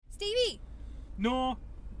No.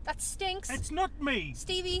 That stinks. It's not me.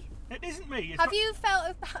 Stevie. It isn't me. Have you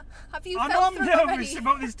felt I know I'm through nervous already?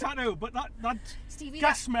 about this tattoo, but that Stevie,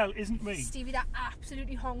 gas smell isn't me. Stevie, that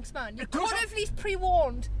absolutely honks, man. You Of could course have at least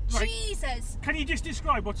pre-warned. Right. Jesus. Can you just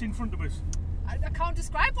describe what's in front of us? I can't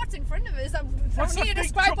describe what's in front of us. I What's need that to big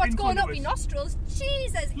describe truck what's in going front up of your us? nostrils.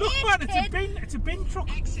 Jesus. Look, Hey, man, kid. it's a bin truck.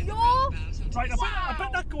 Yo. Right, I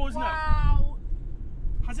bet that goes now. Wow.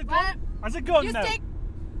 Has it Well, gone? Has it gone You now? stink.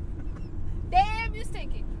 Damn, you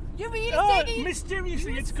stinky. You really Oh, stinky.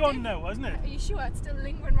 mysteriously, You it's stink. gone now, hasn't it? Are you sure it's still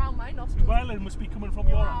lingering around my nostrils? Well, it must be coming from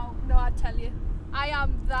your arm. Wow. No, I tell you. I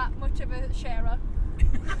am that much of a sharer.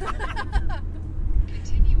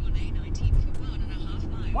 Continue on A19 for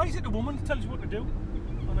 1.5 miles. Why is it a woman that tells you what to do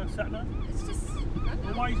on a sat nav? It's just...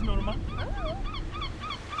 Well, why is it not a man? I don't know.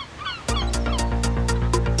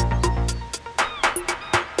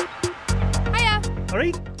 Hiya,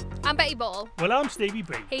 Alright? I'm Betty Ball. Well, I'm Stevie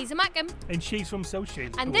B, He's a Mackham. and she's from South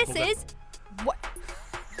Shields. And Go this for that. is... What?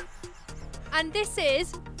 And this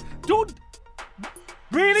is... Don't...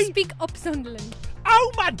 Really? Speak Up Sunderland.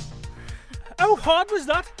 Oh, man! How hard was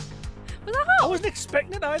that? Was that I hard? wasn't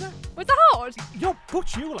expecting it either. Was that hard? You're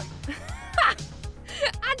butch, you like.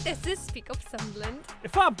 And this is Speak Up Sunderland.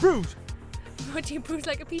 If I bruise, What do you bruise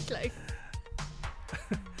like a peach like?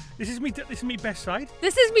 this is me best side.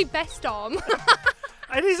 This is me best arm.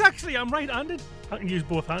 It is actually, I'm right-handed. I can use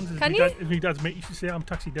both hands. Can you? As my dad's mate used to say, I'm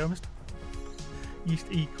taxidermist.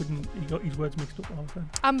 He got his words mixed up all the time.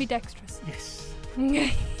 Ambidextrous. Yes.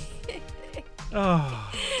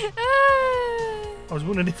 Oh, I was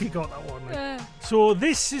wondering if you got that one. Right? So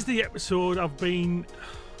this is the episode I've been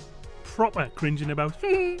proper cringing about.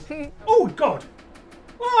 Oh, God.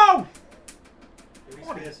 Wow.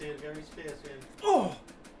 Oh,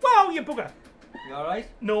 wow, you bugger. You alright?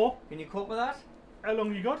 No. Can you cope with that? How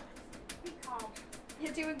long you got?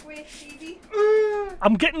 You're doing great, Stevie.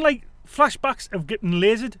 I'm getting like flashbacks of getting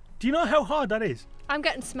lasered. Do you know how hard that is? I'm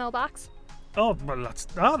getting smellbacks. Oh, well,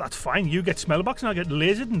 that's fine. You get smellbacks and I get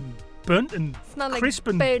lasered and burnt and Smell like crisp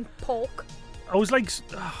and burnt pork. I was like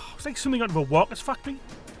something out of a Walker's factory.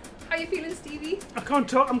 How you feeling, Stevie? I can't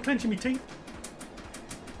talk. I'm clenching my teeth.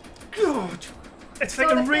 God, it's So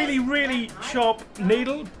like a the really, really sharp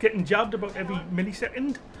needle getting jabbed about every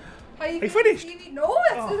millisecond. How you Are you feeling, finished? Stevie? No,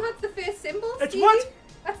 that's the first symbol, It's Stevie. what?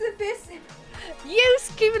 That's the first symbol. You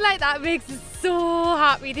screaming like that makes me so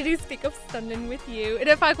happy to do Speak Up Sunderland with you. And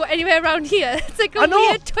if I go anywhere around here, it's like I a know.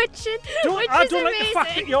 weird twitching, which I is don't amazing. like the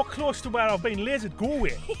fact that you're close to where I've been lasered. Go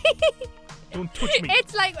away. Don't touch me.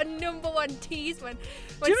 It's like a #1 tease when you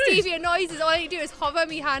know what it Stevie annoys us, all you do is hover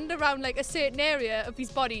my hand around like a certain area of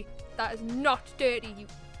his body. That is not dirty, you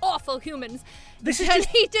awful humans. This is And just-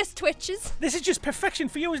 he just twitches. This is just perfection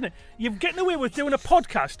for you, isn't it? You're getting away with doing a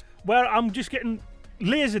podcast where I'm just getting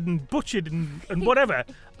lasered and butchered and whatever,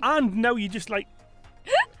 and now you're just like...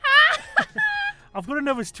 I've got a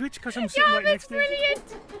nervous twitch because I'm sitting Yeah, right next that's to you.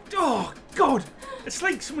 brilliant. Oh, God! It's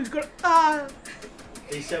like someone's got...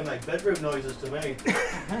 These sound like bedroom noises to me.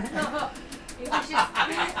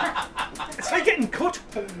 It's like getting cut.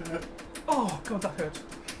 Oh, God, that hurts.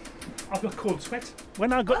 I've got cold sweat.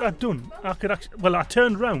 When I got that done, I could actually... Well, I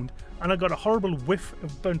turned round and I got a horrible whiff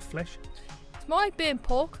of burnt flesh. It's more like burnt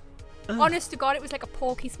pork. Honest to God, it was like a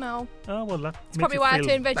porky smell. Oh, well, that It's probably why I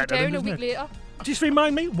turned vegetarian a week later. later. Just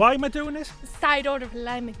remind me, why am I doing this? Side order of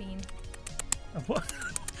lima bean. Of what?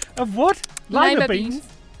 Of what? Lima beans?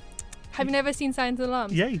 Have you never seen Signs of the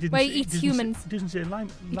Lambs? Yeah, he didn't. Where say- he eats doesn't humans. Say, doesn't say lima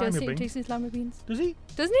He does say beans. tastes lima beans. Does he?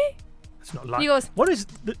 Doesn't he? It's not lima. He goes, What is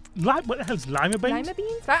the what the hell's lima beans? lima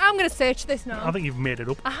beans? Right, I'm going to search this now. I think you've made it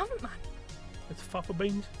up. I haven't, man. It's fava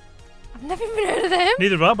beans. I've never even heard of them.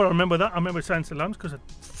 Neither have I, but I remember that. I remember Silence of the Lambs because it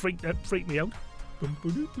freaked me out.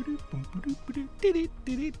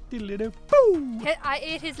 I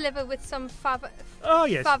ate his liver with some fava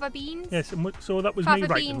Yes. beans. Yes, and so that was me Fava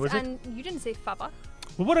writing, beans, was it? and you didn't say fava.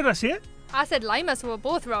 Well, what did I say? I said lima, so we're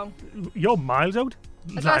both wrong. You're miles out.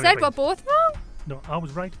 That's what I said, we're both wrong. No, I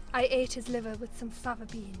was right. I ate his liver with some fava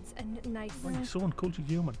beans and nice. Well, you're so uncultured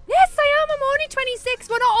human. Yes, I am. I'm only 26.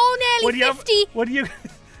 We're not all What nearly do you 50. What do you?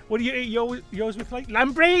 What do you eat yours with, like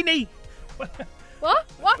Lambrini? What?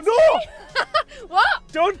 What? No! What?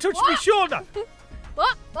 Don't touch my What? shoulder.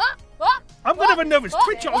 What? What? I'm gonna have a nervous What?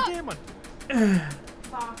 twitch all What? day, man.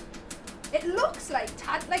 It looks like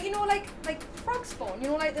like frog spawn. You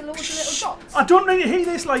know, like the loads of little dots. I don't really hear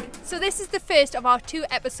this. Like, So this is the first of our 2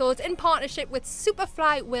 episodes in partnership with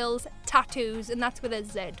Superfly Will's Tattoos, and that's with a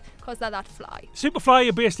Z, because they're that fly. Superfly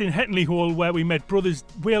are based in Hetley Hall, where we met brothers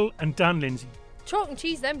Will and Dan Lindsay. Chalk and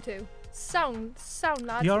cheese, them two. Sound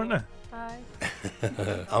lads. You aren't they? Aye.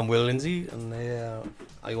 I'm Will Lindsay, and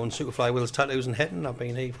I own Superfly Will's Tattoos in Hetton. I've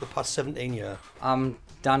been here for the past 17 years. I'm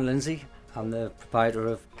Dan Lindsay. I'm the proprietor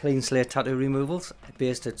of Clean Slate Tattoo Removals,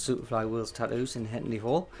 based at Superfly Will's Tattoos in Hentley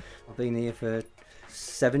Hall. I've been here for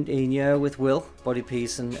 17 years with Will, body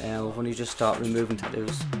piece, and we've only just started removing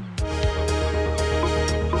tattoos.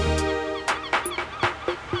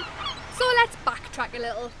 So let's backtrack a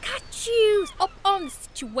little. Catch you up on the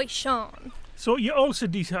situation. So you also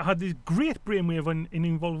had this great brainwave in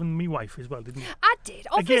involving me wife as well, didn't you? I did,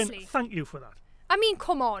 obviously. Again, thank you for that. I mean,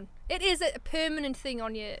 come on. It is a permanent thing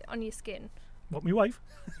on your skin. What, me wife?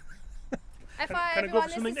 If Can I go everyone, for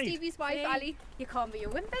this something is to eat? Stevie's wife, Ali. You can't be a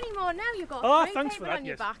wimp anymore now. You've got Oh, green thanks for paper that, on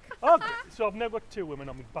your yes. back. Oh, good. So I've now got 2 women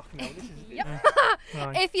on my back now. This is Yep.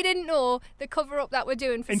 right. If you didn't know, the cover-up that we're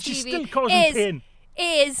doing for And she's Stevie still causing pain.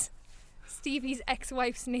 is Stevie's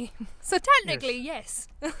ex-wife's name. So technically, yes.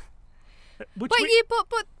 Which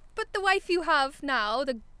But the wife you have now,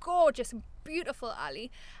 the gorgeous and beautiful Ali,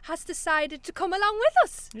 has decided to come along with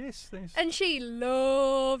us. Yes. And she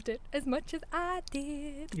loved it as much as I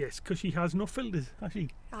did. Yes, because she has no filters, has she?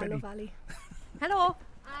 I love Ali. Hello.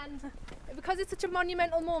 And because it's such a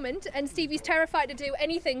monumental moment, and Stevie's terrified to do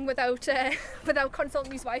anything without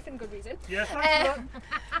consulting his wife, and good reason, Yeah, thanks for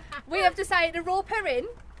we have decided to rope her in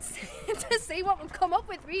to see what we'll come up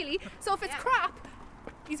with, really. So if it's crap,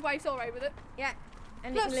 his wife's all right with it. Yeah.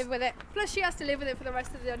 And you can live with it. Plus, she has to live with it for the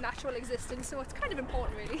rest of their natural existence, so it's kind of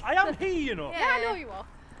important, really. that. I am he, you know. Yeah, I know you are.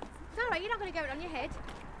 It's all right. You're not going to get it on your head.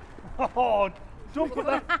 Oh, don't put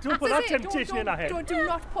that That's it. temptation in our head. Do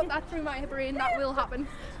not put that through my brain. That will happen.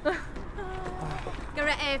 You're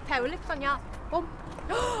a power lips on your bum.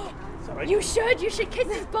 Sorry. You should kiss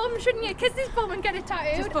his bum, shouldn't you? Kiss his bum and get it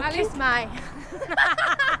tattooed. Just put Ali. kiss my.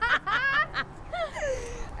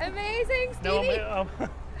 Amazing, Stevie. No,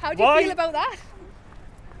 How do you why? feel about that?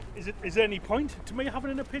 is there any point to me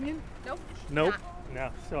having an opinion? Nope. No. No.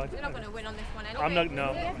 So You're not going to win on this one anyway. I'm not.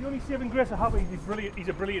 No. The only saving grace I have is he's brilliant. He's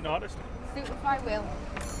a brilliant artist. Superfly Will.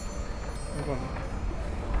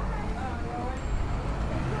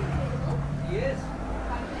 Yes.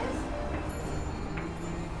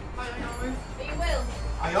 Are you Will?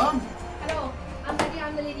 I am. Hello. I'm Lydia.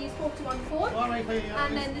 I'm the lady you spoke to on the phone. All right, here you are.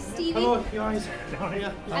 And then there's Stevie. Hello, you guys.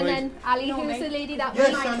 Yeah, And then Ali, who's the lady that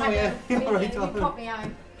Yes, was I know, yeah. All right, You pop me out.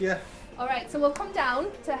 Yeah. Alright, so we'll come down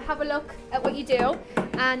to have a look at what you do,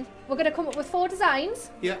 and we're going to come up with 4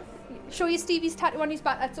 designs. Yeah. Show you Stevie's tattoo on his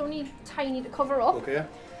back. That's only tiny to cover up. Okay.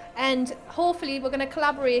 And hopefully we're going to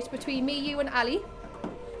collaborate between me, you and Ali.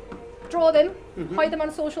 Draw them, hide them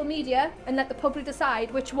on social media, and let the public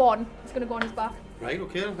decide which one is going to go on his back. Right,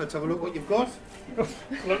 okay. Let's have a look what you've got.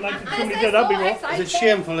 Look like somebody This did is that so before. exciting. Is it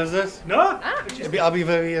shameful, is this? No. I'll be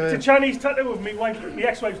very... It's a Chinese tattoo of me wife, my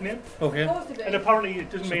ex-wife's name, okay. and apparently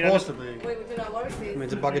it doesn't mean Supposed to anything. be. We don't know what it is.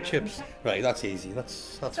 It's a bag of chips. Right, that's easy. That's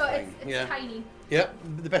So fine. it's Yeah. tiny. Yeah.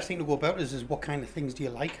 The best thing to go about is what kind of things do you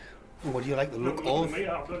like? And what do you like the look Look of? at me,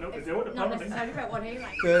 I've got nothing to do with it, Not apparently. necessarily about what he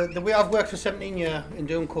likes. The way I've worked for 17 years in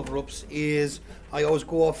doing cover-ups is I always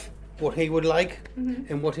go off what he would like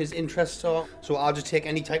and what his interests are. So I'll just take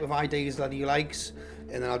any type of ideas that he likes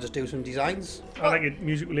and then I'll just do some designs. I like it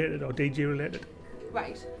music related or DJ related,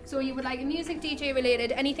 Right. So you would like a music, DJ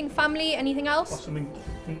related, anything family, anything or else? something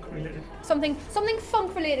funk related. Something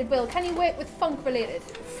funk related, Will. Can you work with funk related?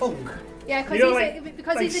 Funk. Yeah, because You know,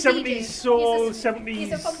 because like he's a 70s DJ. soul, he's a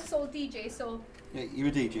 70s. funk soul DJ, so... Yeah, you're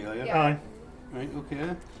a DJ, are you? Yeah. Aye. Right,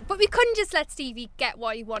 okay. But we couldn't just let Stevie get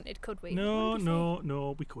what he wanted, could we?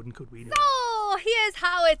 No, we couldn't, could we? No. So here's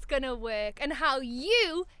how it's gonna work and how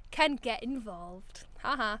you can get involved.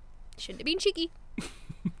 Haha. Shouldn't have been cheeky.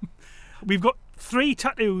 We've got 3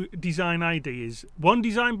 tattoo design ideas. One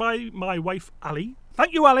designed by my wife, Ali.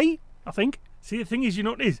 Thank you, Ali, I think. See, the thing is, you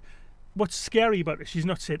know what it is? What's scary about it, she's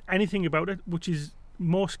not said anything about it, which is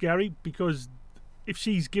more scary because if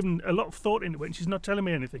she's given a lot of thought into it and she's not telling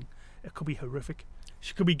me anything, it could be horrific.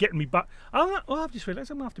 She could be getting me back. I've just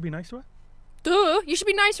realised I'm going to have to be nice to her. Duh, you should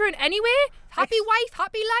be nicer in any way. Happy wife,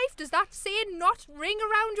 happy life. Does that saying not ring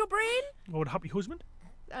around your brain? Or a happy husband?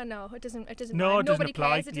 No, it doesn't. It doesn't. No, rhyme. it doesn't Nobody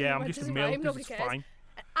apply. cares. It Yeah, doesn't- I'm it just a doesn't male rhyme. because Nobody it's cares. fine.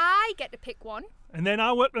 I get to pick one. And then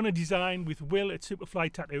I worked on a design with Will at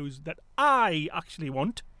Superfly Tattoos that I actually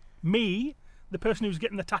want. Me, the person who's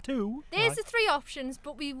getting the tattoo. There's right, the 3 options,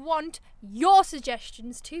 but we want your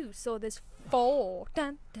suggestions too. So there's 4.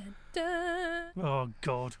 Dun, dun, dun. Oh,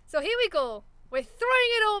 God. So here we go. We're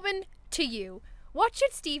throwing it open to you. What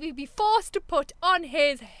should Stevie be forced to put on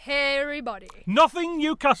his hairy body? Nothing,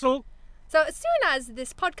 Newcastle. So as soon as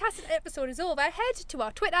this podcast episode is over, head to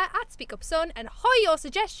our Twitter @SpeakUpSun and hoy your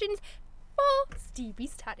suggestions for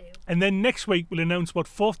Stevie's tattoo. And then next week we'll announce what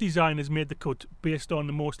fourth design has made the cut based on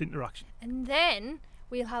the most interaction. And then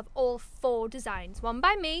we'll have all 4 designs. One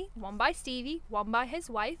by me, one by Stevie, one by his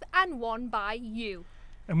wife, and one by you.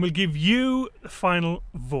 And we'll give you the final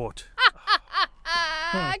vote.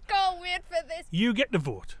 I can't wait for this. You get the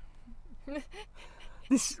vote.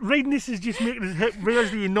 Reading this is just making us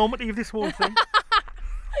realise the enormity of this whole thing.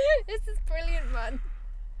 This is brilliant, man.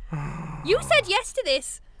 You said yes to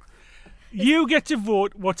this. You get to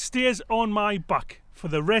vote what stays on my back for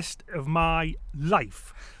the rest of my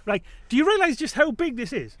life. Right, do you realise just how big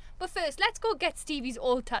this is? But first, let's go get Stevie's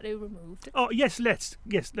old tattoo removed. Oh, yes, let's.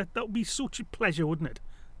 Yes, that would be such a pleasure, wouldn't it?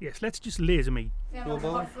 Yes, let's just laser me. Yeah, I've got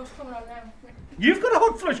a hot flush coming on now. You've got a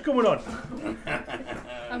hot flush coming on.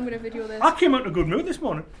 I'm going to video this. I came out in a good mood this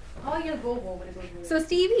morning. Oh, you'll go home with a good mood. So,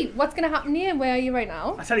 Stevie, what's going to happen here? Where are you right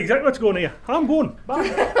now? I said exactly what's going here. I'm going. Bye.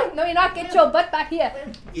 No, you're not. Get your butt back here.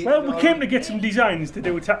 Well, we came to get some designs to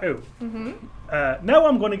do a tattoo. Now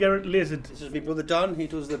I'm going to get it lasered. This is my brother Dan. He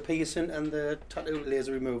does the piercing and the tattoo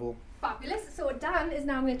laser removal. Fabulous. So, Dan is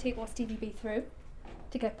now going to take what Stevie B through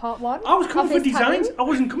to get part 1. I was coming for of his designs. tattoo. I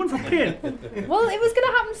wasn't coming for pain. Well, it was going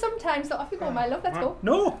to happen sometime, so off you go, my love. Let's go.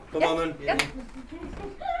 No. Come on then. Yep.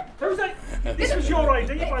 How's that? This was your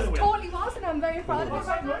idea, by the It way. totally was, and I'm very proud of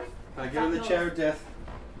it. I give him the chair of death.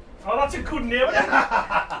 Oh, that's a good name.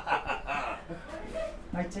 I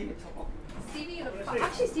take it top. Stevie, you look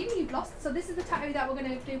actually, Stevie, you've lost. So this is the tattoo that we're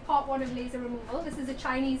going to do part 1 of laser removal. This is a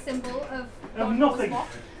Chinese symbol of God knows nothing. what.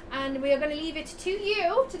 And we are going to leave it to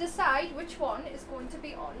you to decide which one is going to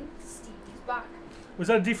be on Stevie's back. Was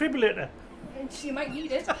that a defibrillator? And she might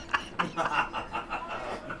need it.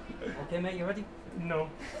 Okay, mate, you ready? No.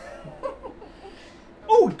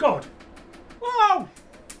 Oh, God. Wow.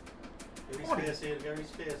 Give his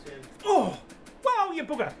face in. Oh, wow, you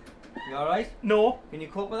bugger. You alright? No. Can you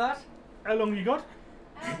cope with that? How long you got?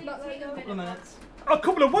 Not like A couple of minutes. A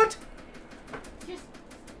couple of what? Just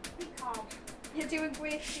be calm. You're doing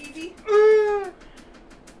great, Stevie.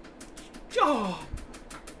 Oh.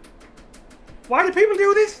 Why do people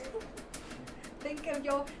do this? Think of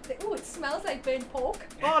your. Oh, it smells like burnt pork.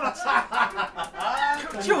 Oh, that's.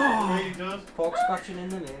 Oh. Really does. Pork scratching in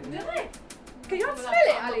the name. Really? Can you not smell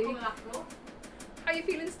it, Ali? How you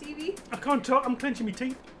feeling, Stevie? I can't talk. I'm clenching my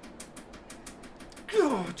teeth.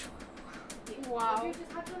 God. Wow. You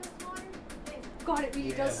just had one this morning? God, it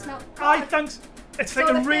really does smell. Aye, thanks. It's So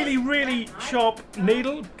like the a really, first- really sharp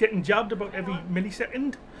needle getting jabbed about every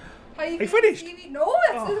millisecond. How you Are you feeling, finished? Stevie? No,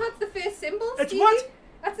 that's the first symbol, It's Stevie. what?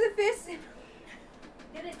 That's the first symbol.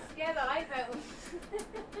 Did it scare the life out of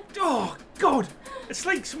Oh, God. It's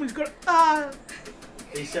like someone's got.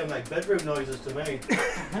 These sound like bedroom noises to me.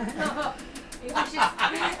 It was just...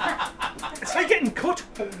 It's like getting cut.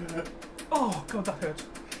 Oh, God, that hurts.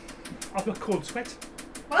 I've got cold sweats.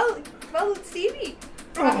 Well, Stevie,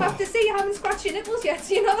 Oh. I have to say you haven't scratched your nipples yet,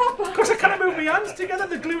 so you know that bad. Because I can't move my hands together,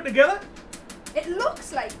 they're glued together. It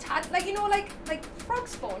looks like like frog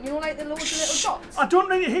spawn, like the loads of little dots. I don't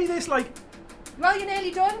really hear this, like. Well, you're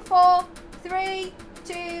nearly done. 4, 3,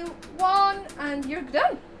 2, 1, and you're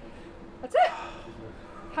done. That's it.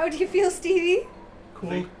 How do you feel, Stevie? Cool.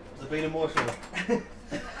 Has it been emotional?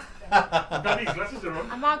 Daddy's glasses are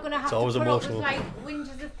on. Am I going to have to always put emotional. up with like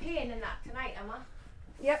whinges of pain and that tonight, am I?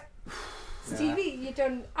 Yep. Stevie, you've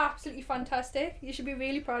done absolutely fantastic. You should be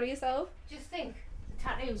really proud of yourself. Just think, the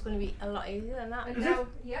tattoo's going to be a lot easier than that. And Is now,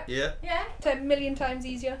 yep, Yeah. Yeah. 10 million times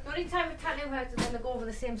easier. The only time a tattoo hurts is when they go over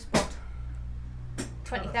the same spot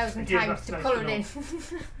 20,000 Yeah, times that's to nice colour to it in.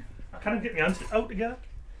 I can't get my hands out together.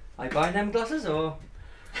 I buy them glasses or?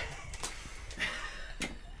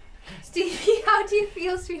 Stevie, how do you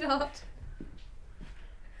feel, sweetheart?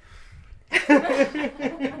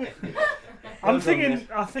 I'm thinking,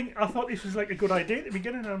 I thought this was like a good idea at the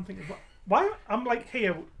beginning, and I'm thinking, why? I'm like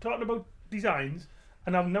here talking about designs,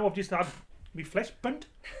 and I've just had my flesh burnt.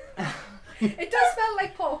 It does smell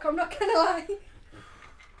like pork, I'm not gonna lie.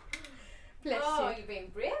 Bless Oh, you. you're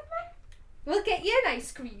being brave, man. We'll get you an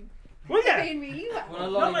ice cream. Well, You're yeah, doing really well. Well, a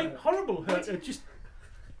not lolly. like horrible hurt. It just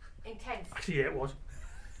Intense. actually, yeah, it was.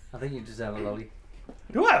 I think you deserve a lolly.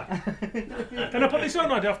 Do I? Can I put this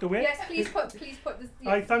on? Or do I have to wait? Yes, please put this.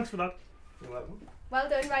 Aye, thanks for that. Well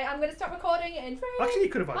done. Right, I'm going to start recording in 3. Actually, you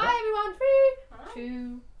could have had Bye, that. everyone. 3,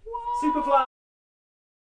 2, 1. Superfly.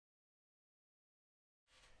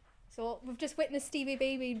 So we've just witnessed Stevie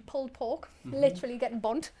B being pulled pork, literally getting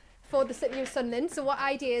burnt for the city of Sunderland. So what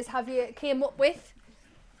ideas have you came up with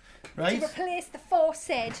to Right. replace the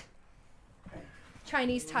aforesaid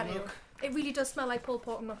Chinese tattoo? It really does smell like pulled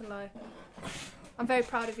pork, I'm not going to lie. I'm very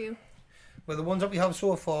proud of you. Well, the ones that we have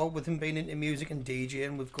so far, with him being into music and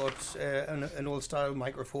DJing, we've got an old-style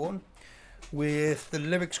microphone with the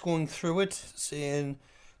lyrics going through it, saying,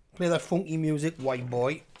 play that funky music, white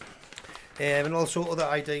boy. And also other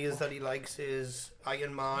ideas that he likes is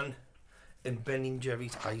Iron Man and Ben &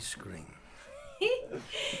 Jerry's ice cream.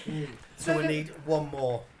 So we need one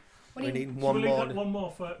more. We need one more. One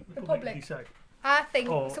more for the public. to decide. I think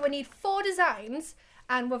so. We need 4 designs,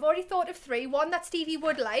 and we've already thought of 3. 1 that Stevie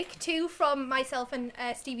would like, 2 from myself and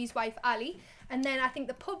Stevie's wife Ali, and then I think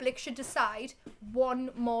the public should decide 1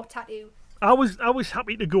 more tattoo. I was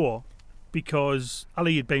happy to go because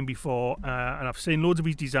Ali had been before, and I've seen loads of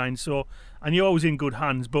his designs, so I knew I was in good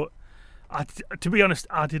hands. But to be honest,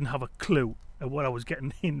 I didn't have a clue of what I was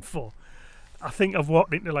getting in for. I think I've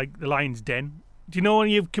walked into like the lion's den. Do you know when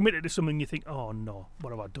you've committed to something, you think, oh no, what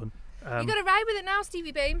have I done? You got to ride with it now,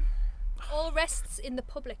 Stevie B. All rests in the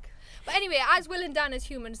public. But anyway, as Will and Dan as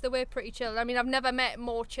humans, they were pretty chill. I mean, I've never met a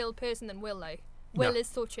more chill person than Will, though. Will is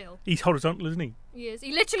so chill. He's horizontal, isn't he? He is.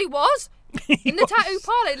 He literally was. In the tattoo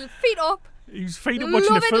parlour, feet up. He was feet up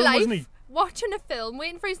watching a film, life, wasn't he? Watching a film,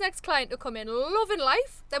 waiting for his next client to come in, loving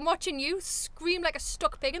life, then watching you scream like a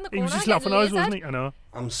stuck pig in the corner. He was just laughing eyes, wasn't he? I know.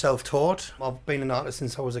 I'm self-taught. I've been an artist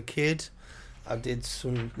since I was a kid. I did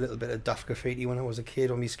some little bit of daft graffiti when I was a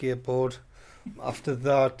kid on my skateboard. After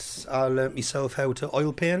that, I learnt myself how to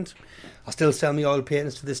oil paint. I still sell my oil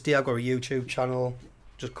paintings to this day. I've got a YouTube channel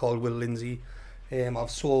just called Will Lindsay.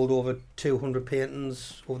 I've sold over 200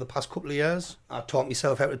 paintings over the past couple of years. I taught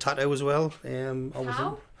myself how to tattoo as well.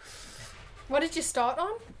 How? What did you start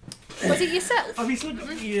on? Was it yourself? Have you still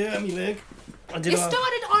got Yeah, my leg. You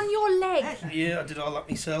started on your leg? Yeah, I did all that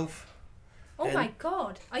myself. Oh my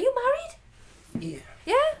God. Are you married? Yeah.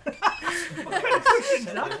 Yeah? I was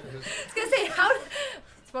going to say,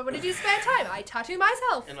 what did you spare time? I tattoo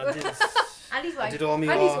myself. And I did. Andy's wife. I did all my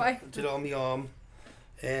Andy's arm. wife. Did all my arm.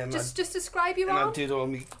 Just describe your and arm. I did all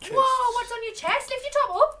my chest. Whoa, what's on your chest? Lift your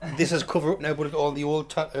top up. This is cover up now, but all the old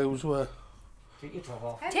tattoos were. Take your top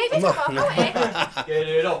off. Take your top off. No. Go ahead. Get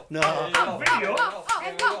it up. No. How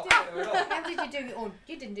did you do your own?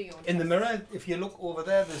 You didn't do your own. In the mirror, if you look over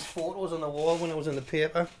there, there's photos on the wall when I was in the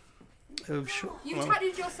paper. You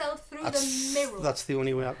tattooed yourself through the mirror. That's the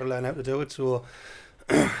only way I could learn how to do it. So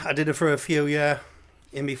I did it for a few years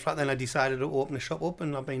in my flat. Then I decided to open a shop up,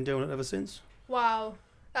 and I've been doing it ever since. Wow.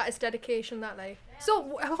 That is dedication, that like.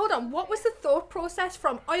 So, hold on, what was the thought process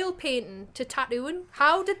from oil painting to tattooing?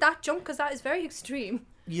 How did that jump? Because that is very extreme.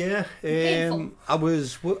 Yeah, Painful.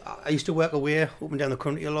 I used to work away up and down the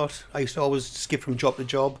country a lot. I used to always skip from job to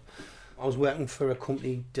job. I was working for a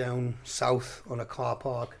company down south on a car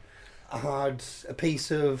park. I had a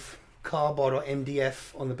piece of cardboard or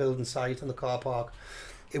MDF on the building site on the car park.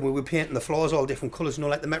 And we were painting the floors all different colours, you know,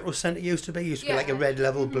 like the Metro Centre used to be. It used to be like a red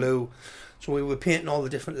level blue. So we were painting all the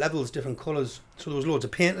different levels, different colours. So there was loads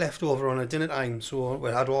of paint left over on a dinner time. So we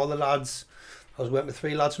had all the lads. I was working with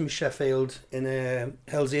 3 lads from Sheffield and a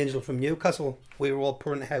Hells Angel from Newcastle. We were all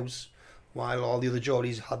pouring the house while all the other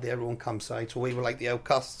Geordies had their own campsite. So we were like the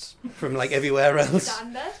outcasts from like everywhere else.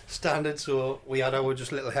 Standard. So we had our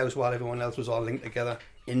just little house while everyone else was all linked together.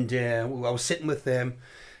 And I was sitting with them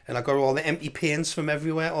and I got all the empty paints from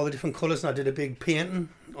everywhere, all the different colours, and I did a big painting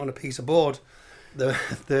on a piece of board.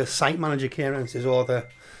 The site manager came in and says, "Oh,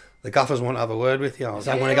 the gaffers want to have a word with you." I was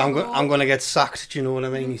like, I'm going to get sacked. Do you know what I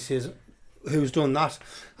mean? He says, "Who's done that?"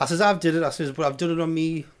 I says, "I've did it." I says, "But I've done it on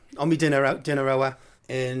me dinner hour,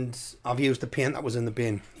 and I've used the paint that was in the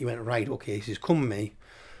bin." He went, "Right, okay." He says, "Come with me."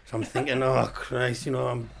 So I'm thinking, oh Christ, you know,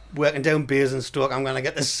 I'm working down Basingstoke. I'm going to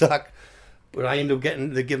get the sack. But I ended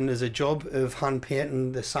up giving us a job of hand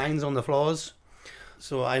painting the signs on the floors.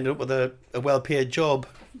 So I ended up with a well-paid job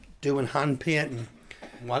doing hand painting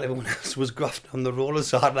while everyone else was grafting on the rollers.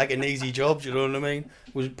 So I had like an easy job, do you know what I mean?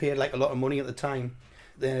 Was paid like a lot of money at the time.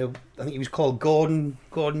 I think he was called Gordon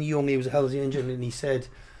Young. He was a Hells Angel, and he said,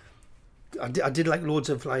 I did like loads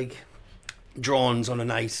of like drawings on a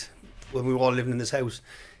night when we were all living in this house.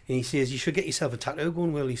 And he says, "You should get yourself a tattoo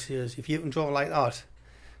going, Will." He says, "If you can draw like that,"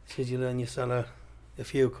 he says, "you'll earn yourself a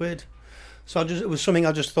few quid." So it was something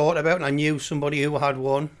I just thought about, and I knew somebody who had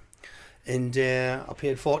one. And I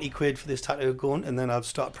paid 40 quid for this tattoo gun, and then I'd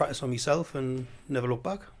start practicing on myself and never look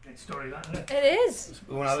back. Good story, that, isn't it? It is.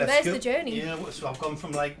 When I So left there's school, the journey. Yeah, so I've gone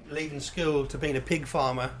from like leaving school to being a pig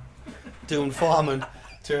farmer, doing farming,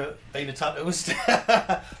 to being a tattooist.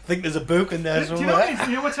 I think there's a book in there Do you know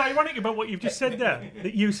somewhere. what's ironic about what you've just said there?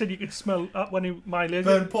 That you said you could smell up when my lady...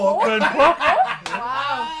 Burnt pork. Burnt pork.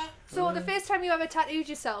 Wow. So the first time you ever tattooed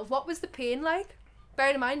yourself, what was the pain like?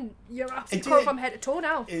 Bearing in mind, you're absolutely It covered did. from head to toe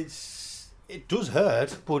now. It does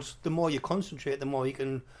hurt, but the more you concentrate, the more you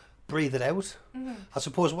can breathe it out. I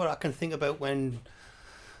suppose what I can think about when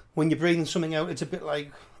you're breathing something out, it's a bit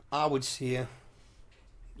like, I would say,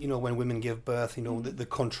 you know, when women give birth, you know, the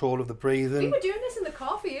control of the breathing. We were doing this in the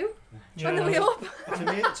car for you. On the way up.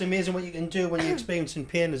 It's amazing what you can do when you're experiencing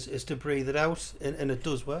pain is to breathe it out, and it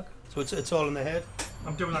does work. So it's all in the head.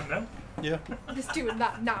 I'm doing that now. Yeah. I'm just doing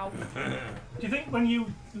that now. Do you think when you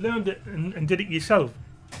learned it and did it yourself,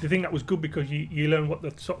 do you think that was good because you learned what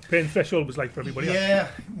the sort of pain threshold was like for everybody else? Yeah,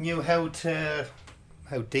 knew how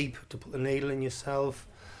deep to put the needle in yourself,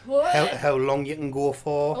 What? how long you can go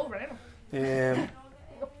for. Oh, right.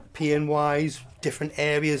 Pain wise, different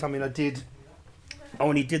areas. I mean, I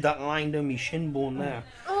only did that line down my shin bone there,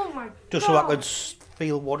 Oh, my just God. so I could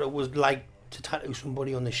feel what it was like to tattoo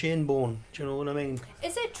somebody on the shin bone. Do you know what I mean?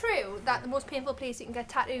 Is it true that the most painful place you can get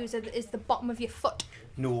tattoos is the bottom of your foot?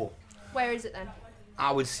 No, Where is it then?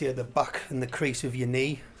 I would say the back and the crease of your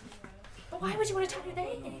knee. But why would you want to tattoo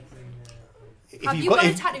there? If Have you've you got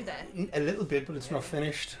a tattoo there? A little bit, but it's not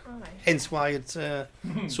finished. Alright. Hence why it's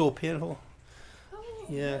so painful.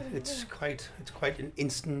 Yeah, it's quite an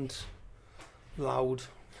instant, loud,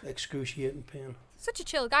 excruciating pain. Such a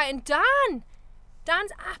chill guy. And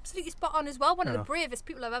Dan's absolutely spot on as well. One of the bravest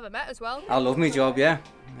people I've ever met as well. I love my job, yeah.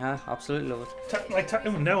 Yeah, absolutely love it. Like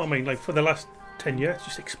tattooing now, I mean, like for the last 10 years, it's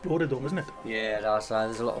just exploded though, isn't it? Yeah, that's right.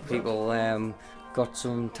 There's a lot of people got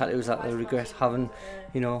some tattoos that they regret having,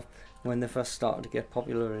 you know, when they first started to get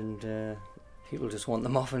popular, and people just want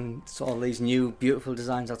them off, and it's all these new beautiful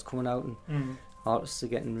designs that's coming out, and artists are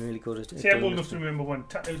getting really good at it. See, I'm old enough to remember when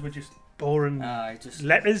tattoos were just boring just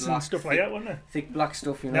letters and black, stuff like that, weren't they? thick black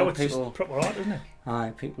stuff, you know. Now it's people, just proper art, isn't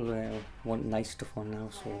it? people want nice stuff on now,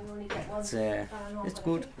 so it's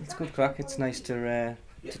good. It's good crack. It's nice to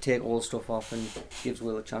take old stuff off, and gives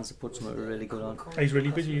Will a chance to put something really good on. He's really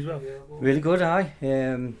busy as well. Really good, aye.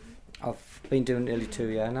 I've been doing nearly 2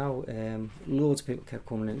 years now. Loads of people kept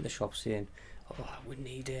coming into the shop saying, "Oh, we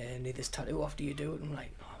need this tattoo after you do it." I'm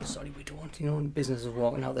like, "Oh, sorry, we don't." You know, and business is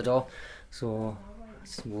walking out the door. So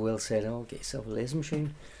Will said, "Oh, get yourself a laser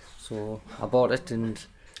machine." So I bought it, and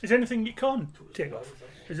Is there anything you can't take off?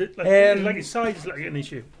 Is it like its size is like an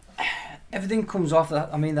issue? everything comes off. That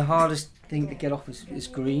I mean, the hardest thing to get off is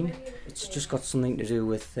green. It's just got something to do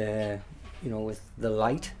with with the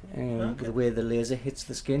light, with the way the laser hits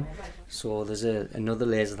the skin. So there's another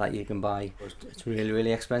laser that you can buy. It's really,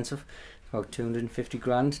 really expensive, about 250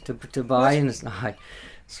 grand to buy, and it's not.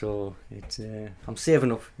 So it's I'm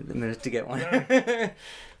saving up at the minute to get one.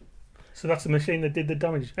 So that's the machine that did the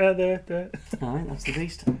damage. Aye, that's the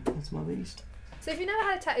beast. That's my beast. So if you've never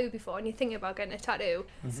had a tattoo before and you're thinking about getting a tattoo,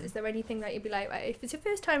 is there anything that you'd be like, right, if it's your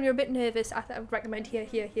first time, you're a bit nervous, I would recommend here,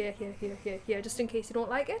 just in case you don't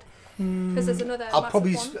like it? Because there's another I'll massive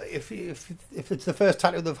probably, one. if it's the first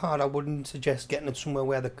tattoo they've had, I wouldn't suggest getting it somewhere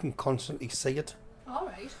where they can constantly see it. All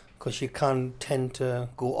right. Because you can tend to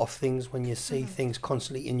go off things when you see things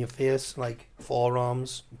constantly in your face, like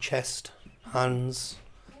forearms, chest, hands.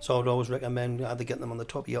 So I'd always recommend either getting them on the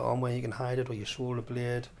top of your arm where you can hide it, or your shoulder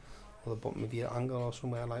blade, or the bottom of your ankle, or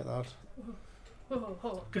somewhere like that.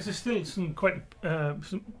 Because there's still some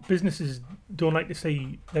some businesses don't like to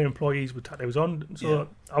see their employees with tattoos on, so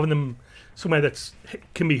having them somewhere that's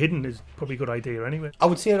can be hidden is probably a good idea anyway. I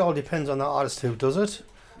would say it all depends on the artist who does it.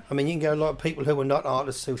 I mean, you can get a lot of people who are not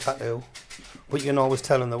artists who tattoo, but you can always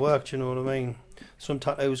tell in the work, do you know what I mean? Some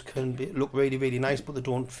tattoos can look really, really nice, but they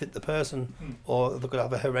don't fit the person, or they could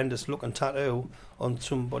have a horrendous looking tattoo on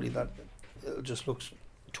somebody that just looks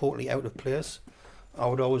totally out of place. I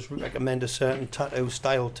would always recommend a certain tattoo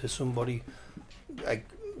style to somebody. Like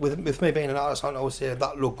with me being an artist, I'd always say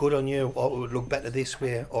that look good on you, or it would look better this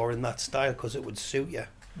way, or in that style, because it would suit you.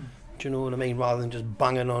 Do you know what I mean? Rather than just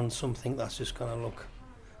banging on something that's just going to look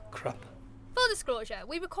crap. Full disclosure,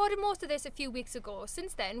 we recorded most of this a few weeks ago.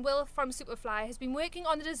 Since then, Will from Superfly has been working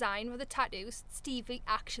on the design of the tattoos Stevie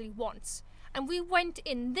actually wants. And we went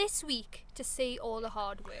in this week to see all the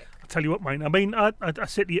hard work. I'll tell you what, mate. I mean, I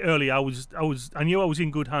said to you earlier, I knew I was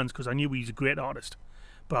in good hands because I knew he's a great artist.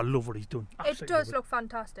 But I love what he's done. It does look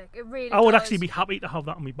fantastic. It really does. I would actually be happy to have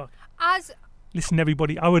that on my back. As Listen,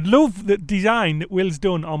 everybody, I would love the design that Will's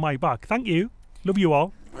done on my back. Thank you. Love you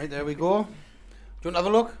all. Right, there we go. Do you want to have a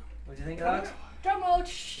look? What do you think of that? drum roll.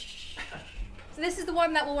 So this is the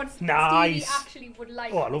one that we want Nice. Stevie actually would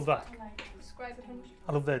like. Oh, I love that. Describe it, Hinge.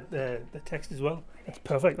 I love the text as well. It's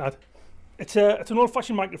perfect, that. It's an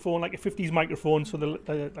old-fashioned microphone, like a 50s microphone, so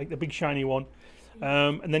the like the big shiny one.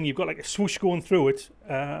 And then you've got like a swoosh going through it.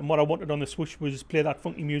 And what I wanted on the swoosh was play that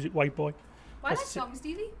funky music, White Boy. Why that That's it. song,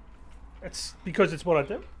 Stevie? It's because it's what I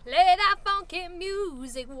do. Play that funky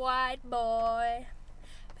music, white boy.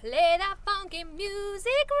 Play that funky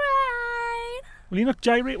music right. Will you not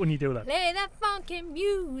gyrate when you do that? Play that funky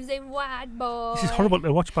music, white boy. This is horrible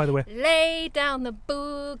to watch, by the way. Lay down the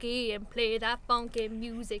boogie and play that funky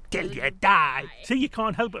music Till you die. See, you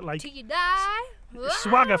can't help it, like. Till you die.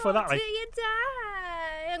 Swagger for that, Till like. you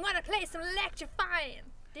die. I'm gonna play some electrifying.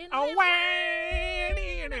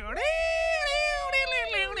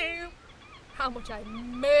 How much I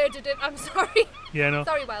murdered it. I'm sorry. Yeah, no.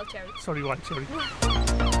 Sorry, Wild Cherry. Sorry, White Cherry.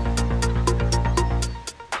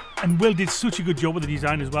 And Will did such a good job with the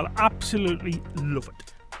design as well. Absolutely love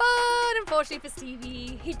it. But unfortunately for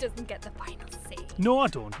Stevie, he doesn't get the final say. No, I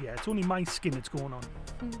don't. Yeah, it's only my skin that's going on.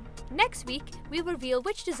 Next week, we'll reveal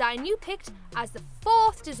which design you picked as the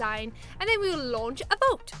 4th design, and then we will launch a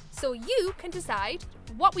vote, so you can decide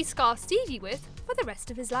what we scar Stevie with for the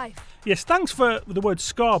rest of his life. Yes, thanks for the word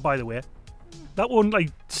scar, by the way. That won't,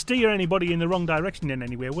 like, steer anybody in the wrong direction in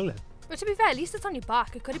any way, will it? But to be fair, at least it's on your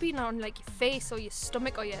back. It could have been on, like, your face or your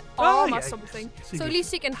stomach or your arm or something. So at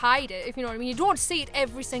least you can hide it, if you know what I mean. You don't see it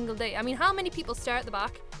every single day. I mean, how many people stare at the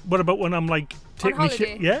back? What about when I'm, like, taking my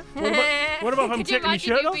shirt? Yeah? What about if I'm taking my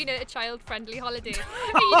shirt off? Could you imagine it being a child-friendly holiday?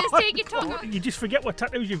 And you just take your tongue off. You just forget what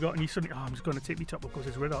tattoos you've got and you suddenly, I'm just going to take my top off because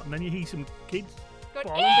it's red hot. And then you hear some kids Going,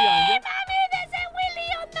 falling behind you. Mommy, there's a willy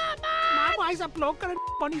on the man! Why is a bloke got a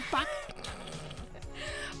on his back?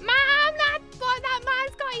 Mom, that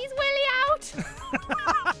man's got his willy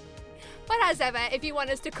out! But as ever, if you want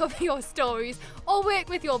us to cover your stories or work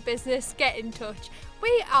with your business, get in touch.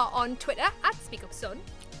 We are on Twitter at SpeakUpSun.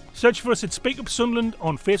 Search for us at Speak Up Sunderland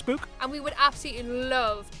on Facebook. And we would absolutely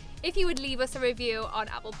love if you would leave us a review on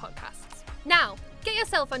Apple Podcasts. Now, get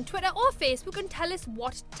yourself on Twitter or Facebook and tell us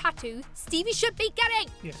what tattoo Stevie should be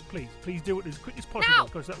getting. Yes, please. Please do it as quick as possible Now,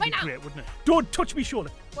 because that would right be now. great, wouldn't it? Don't touch me shoulder.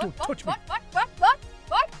 Don't touch me.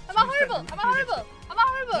 What? Am I horrible?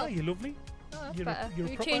 Yeah, you're lovely. Oh, that's You're better. a You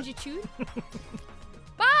proper- change your tune.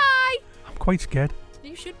 Bye! I'm quite scared.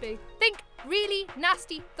 You should be. Think really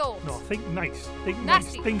nasty thoughts. No, think nice. Think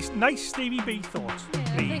Nasty. nice. Think nice Stevie B thoughts, Yeah, I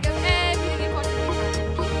please. think